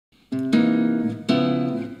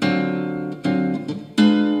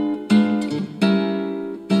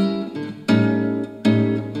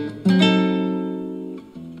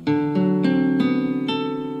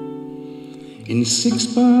In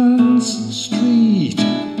Sixpence Street,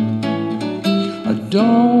 a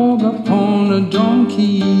dog upon a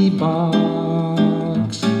donkey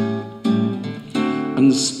barks,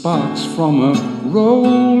 and sparks from a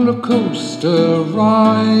roller coaster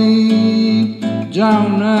ride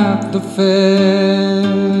down at the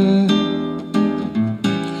fair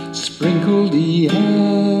sprinkle the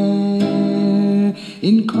air.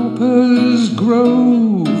 In Copper's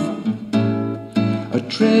Grove, a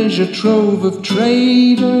treasure trove of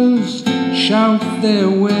traders shout their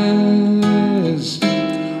wares,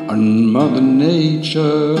 and Mother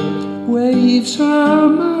Nature waves her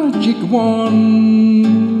magic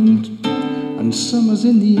wand, and summer's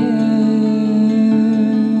in the air.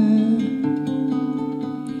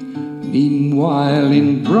 Meanwhile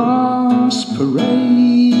in Brass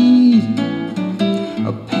Parade,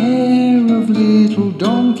 a pair of little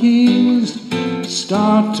donkeys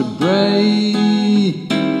start to bray,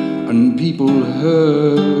 and people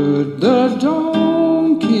heard the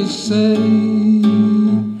donkeys say,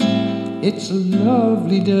 it's a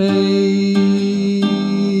lovely day.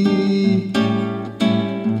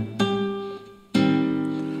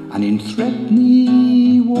 And in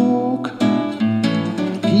Threepenny Walk,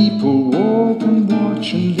 people walk and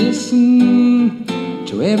watch and listen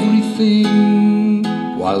to everything,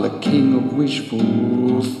 while the king of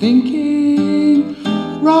wishful thinking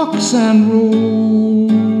rocks and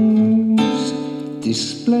rolls,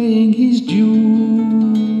 displaying his jewels.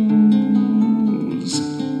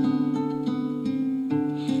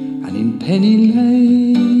 And in Penny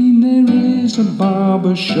Lane there is a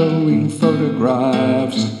barber showing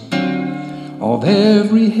photographs of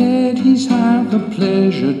every head he's had the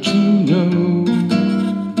pleasure to know.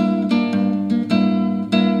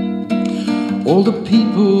 All the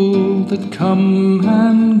people that come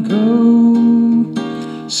and go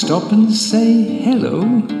stop and say hello,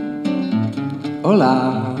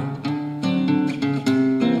 hola.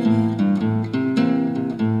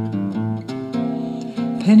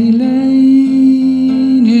 Penny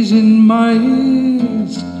Lane is in my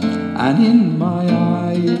ears and in my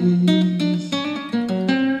eyes,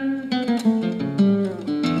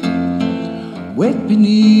 wet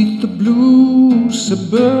beneath the blue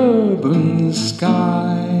suburban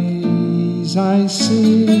skies. I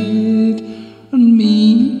sit and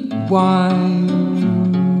meanwhile